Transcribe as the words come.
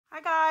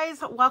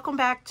guys, welcome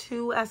back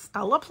to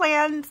Estella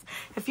Plans.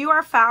 If you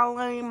are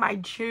following my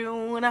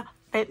June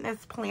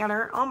fitness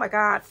planner, oh my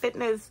god,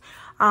 fitness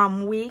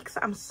weeks,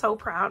 I'm so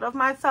proud of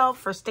myself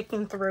for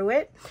sticking through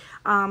it.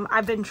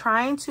 I've been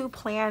trying to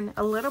plan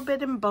a little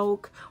bit in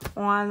bulk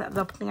on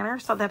the planner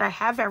so that I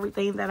have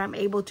everything, that I'm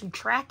able to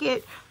track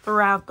it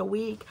throughout the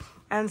week.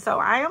 And so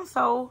I am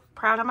so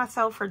proud of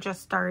myself for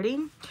just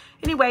starting.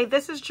 Anyway,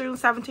 this is June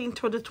 17th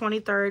to the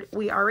 23rd.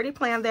 We already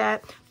planned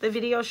that. The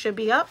video should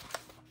be up.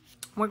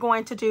 We're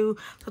going to do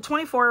the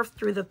 24th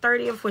through the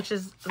 30th, which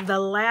is the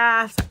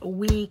last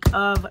week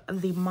of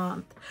the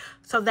month.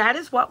 So that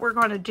is what we're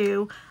going to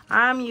do.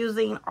 I'm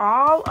using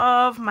all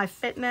of my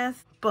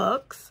fitness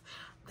books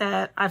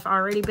that I've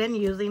already been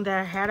using that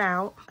I had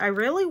out. I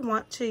really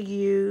want to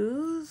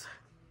use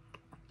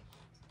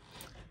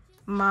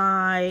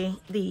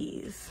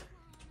these.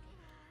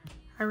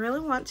 I really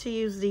want to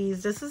use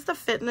these. This is the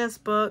fitness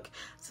book.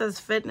 It says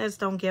Fitness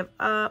Don't Give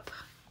Up.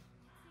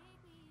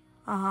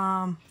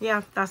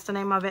 Yeah, that's the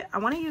name of it. I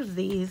want to use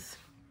these.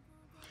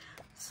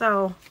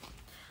 So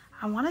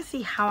I want to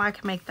see how I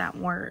can make that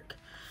work.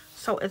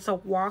 So it's a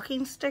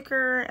walking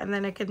sticker, and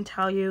then it can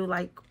tell you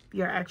like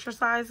your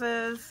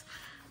exercises.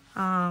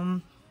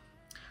 So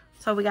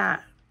we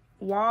got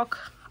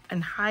walk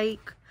and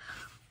hike,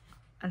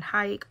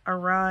 or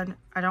run.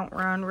 I don't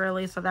run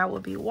really, so that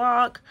would be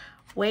walk,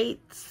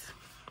 weights,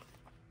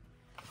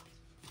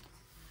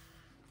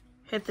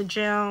 hit the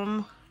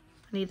gym.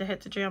 I need to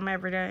hit the gym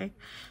every day.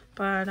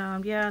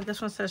 But yeah,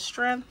 this one says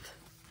strength,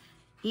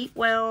 eat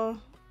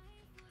well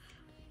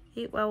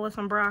with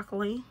some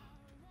broccoli.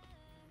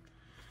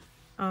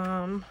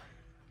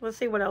 Let's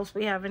see what else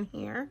we have in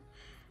here.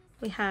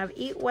 We have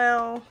eat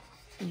well,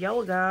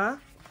 yoga,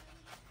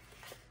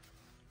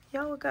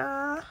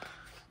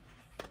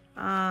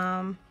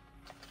 and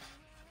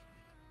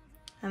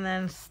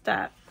then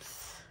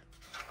steps.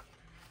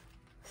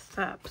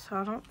 So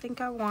I don't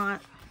think I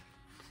want.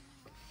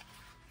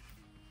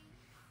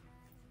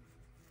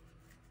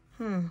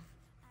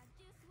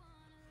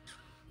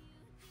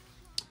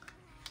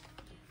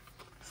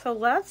 So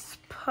let's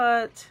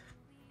put,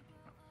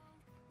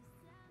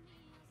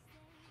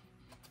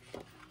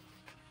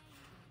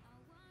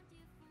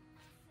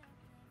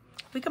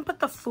 we can put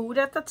the food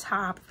at the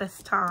top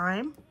this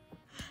time.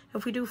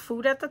 If we do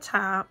food at the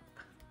top,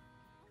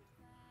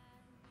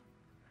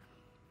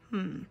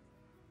 let's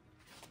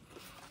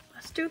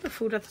do the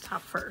food at the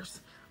top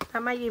first.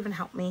 That might even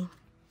help me.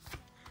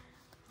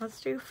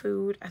 Let's do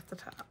food at the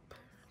top.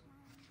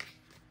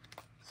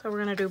 So we're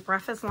gonna do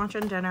breakfast, lunch,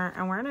 and dinner,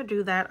 and we're gonna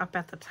do that up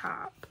at the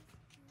top.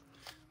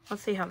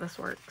 Let's see how this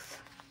works.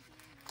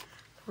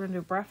 We're gonna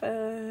do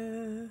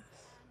breakfast,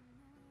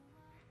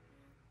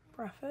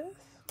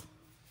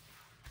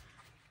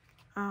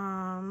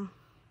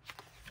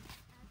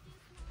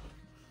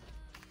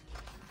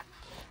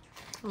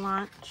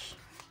 lunch.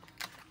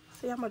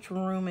 See how much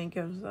room it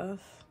gives us.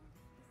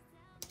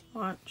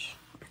 Lunch,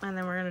 and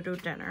then we're gonna do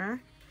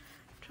dinner.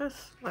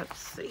 Just let's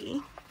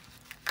see.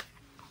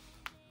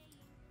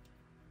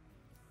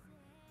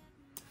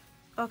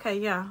 Okay,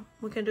 yeah,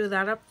 we can do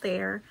that up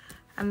there.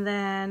 And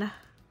then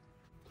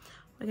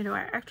we can do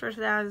our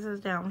exercises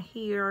down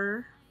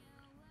here.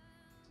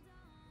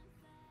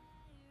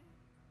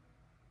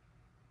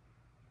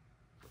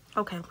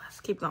 Okay, let's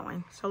keep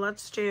going. So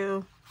let's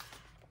do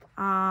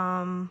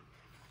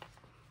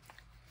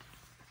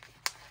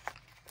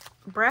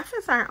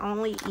breakfast I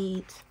only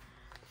eat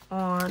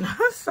on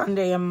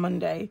Sunday and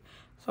Monday.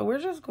 So we're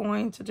just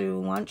going to do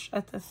lunch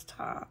at this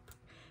top.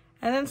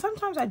 And then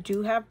sometimes I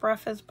do have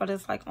breakfast, but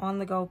it's like on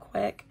the go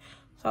quick.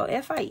 So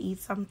if I eat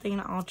something,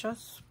 I'll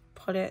just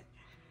put it,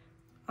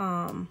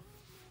 I'll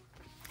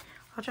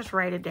just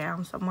write it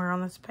down somewhere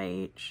on this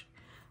page.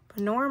 But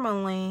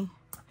normally,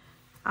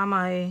 I'm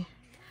a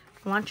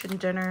lunch and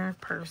dinner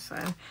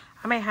person.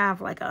 I may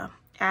have like a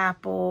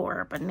apple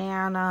or a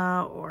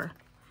banana or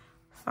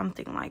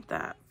something like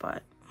that.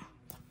 But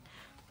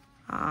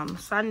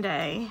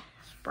Sunday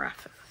is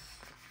breakfast.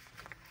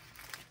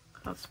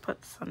 Let's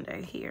put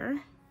Sunday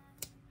here.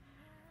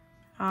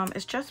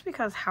 It's just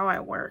because how I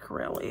work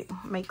really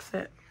makes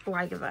it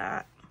like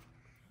that.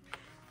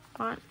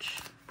 Lunch.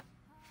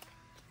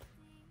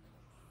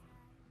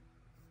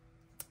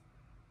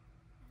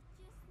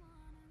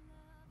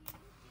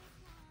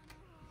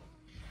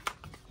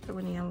 So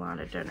we need a lot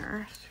of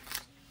dinners.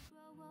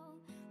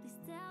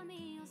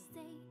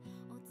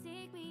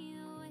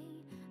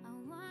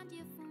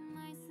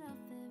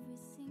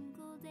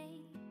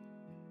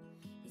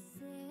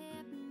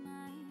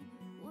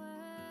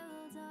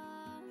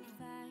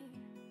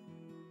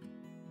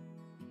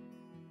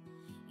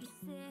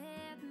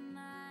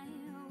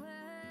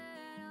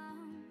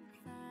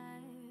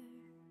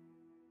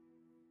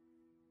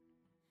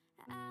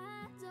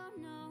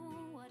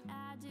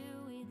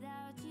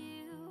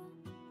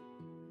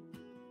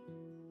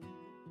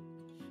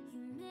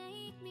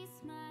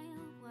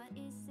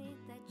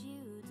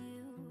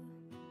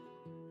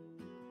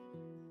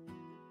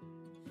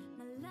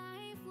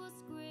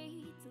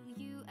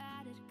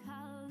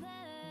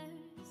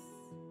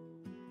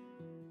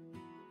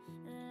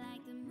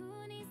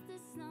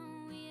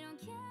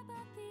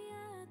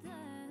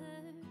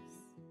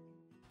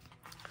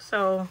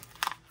 So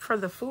for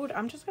the food,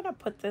 I'm just going to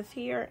put this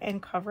here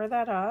and cover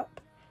that up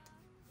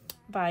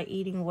by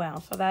eating well.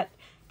 So that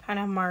kind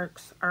of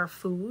marks our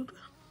food.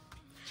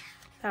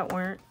 That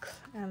works.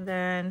 And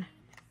then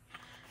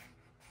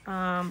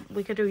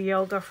we could do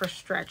yoga for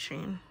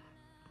stretching.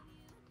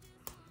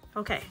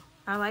 Okay,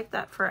 I like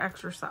that for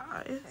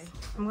exercise. Okay.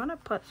 I'm going to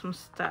put some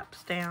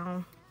steps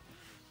down.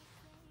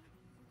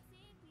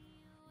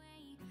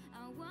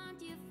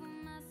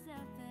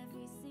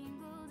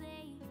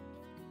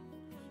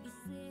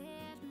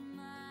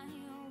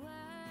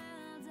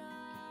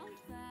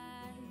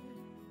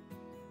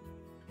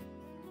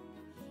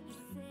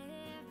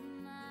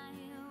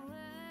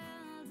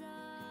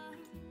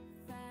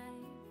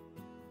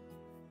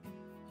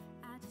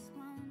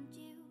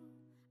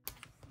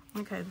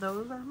 Okay,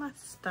 those are my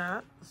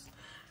steps.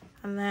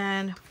 And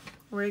then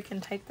where you can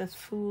take this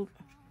food,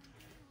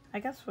 I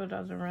guess food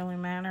doesn't really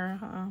matter,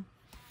 huh?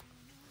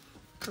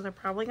 Because they're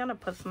probably going to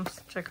put some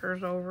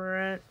stickers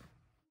over it.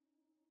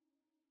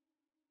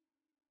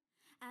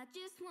 I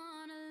just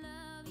want to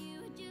love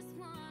you, just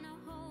want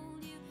to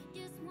hold you,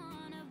 just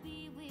want to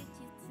be with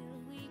you till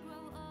we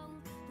grow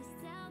old.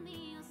 Just tell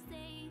me you'll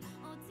stay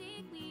or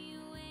take me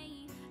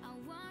away. I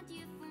want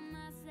you for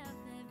myself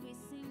every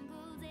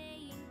single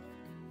day.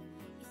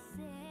 You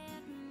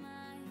set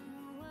my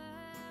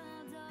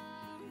world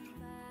on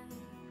fire.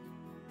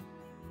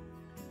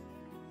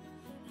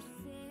 You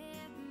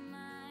set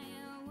my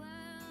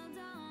world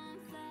on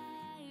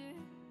fire.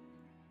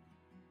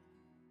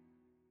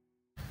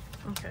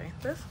 Okay,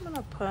 this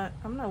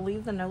I'm gonna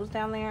leave the nose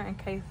down there in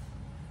case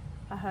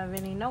I have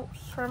any notes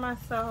for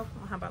myself.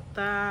 How about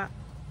that?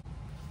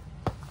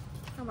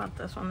 How about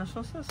this one? This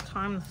one says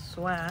time to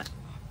sweat.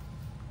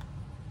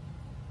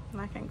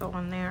 And I can go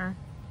in there.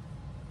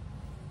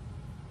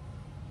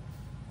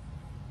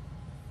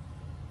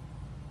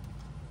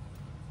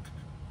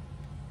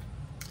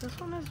 This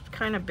one is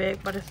kind of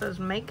big, but it says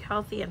make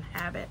healthy and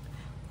habit.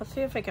 Let's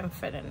see if it can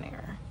fit in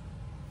there.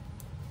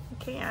 It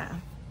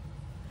can.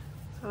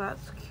 So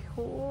that's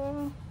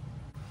cool.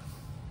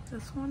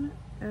 This one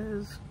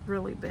is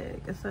really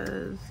big. It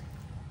says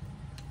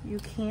you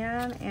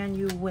can and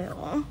you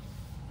will.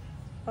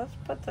 Let's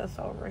put this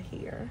over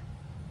here.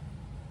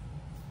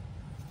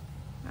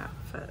 That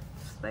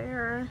fits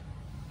there.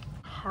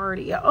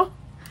 Cardio.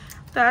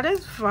 That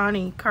is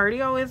funny.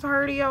 Cardio is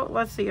hardio.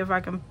 Let's see if I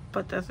can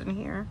put this in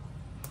here.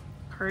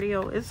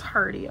 Cardio is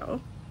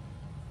hardio.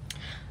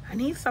 I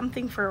need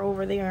something for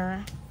over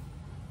there.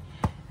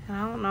 I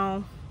don't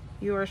know.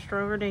 You are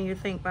stronger than you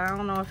think, but I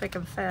don't know if it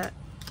can fit.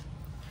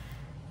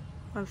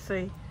 Let's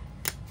see.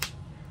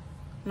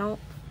 Nope.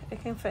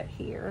 It can fit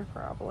here,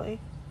 probably.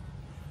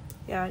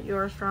 Yeah, you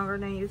are stronger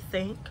than you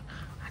think.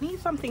 I need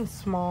something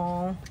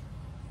small.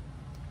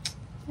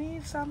 I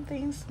need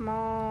something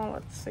small.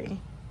 Let's see.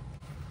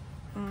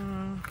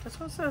 This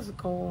one says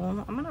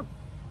gold. I'm gonna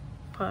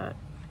put,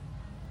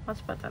 let's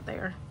put that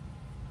there.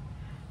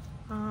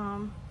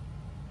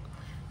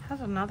 Has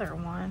another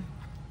one.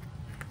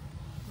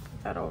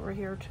 Put that over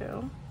here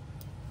too.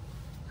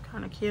 It's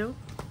kind of cute.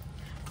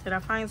 Did I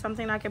find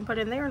something I can put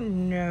in there?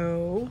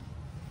 No.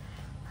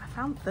 I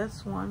found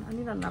this one. I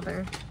need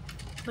another.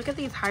 Look at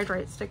these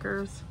hydrate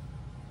stickers.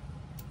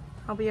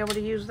 I'll be able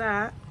to use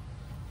that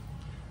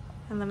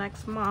in the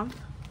next month.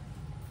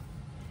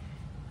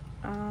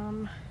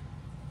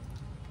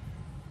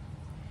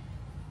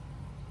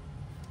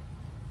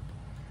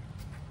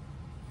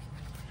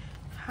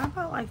 How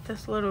about like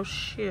this little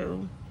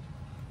shoe?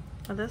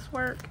 Will this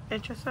work?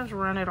 It just says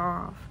run it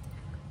off.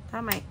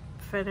 That might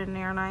fit in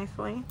there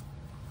nicely.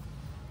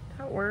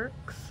 That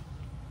works.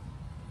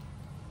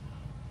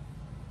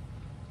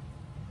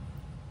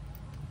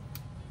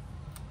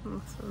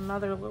 That's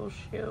another little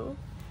shoe.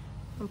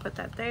 I'll put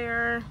that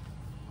there.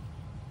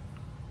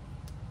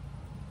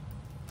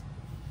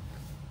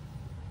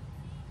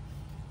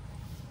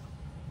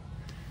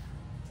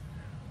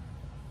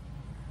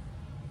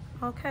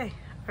 Okay,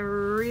 I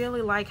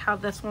really like how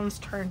this one's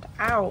turned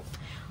out.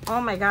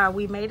 Oh my god,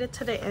 we made it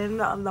to the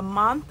end of the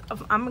month.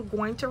 I'm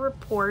going to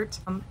report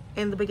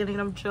in the beginning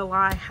of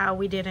July how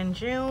we did in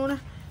June.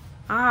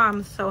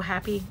 I'm so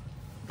happy.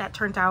 That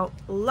turned out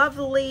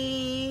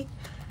lovely.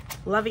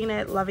 Loving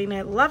it, loving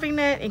it, loving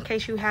it. In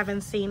case you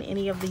haven't seen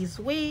any of these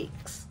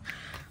weeks.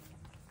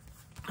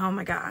 Oh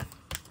my god,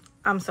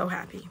 I'm so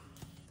happy.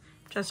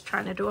 Just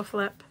trying to do a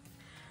flip.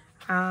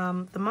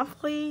 The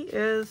monthly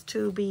is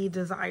to be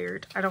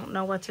desired. I don't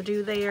know what to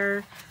do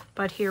there,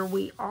 but here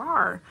we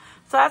are.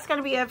 So that's going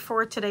to be it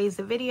for today's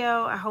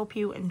video. I hope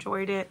you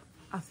enjoyed it.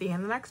 I'll see you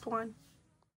in the next one.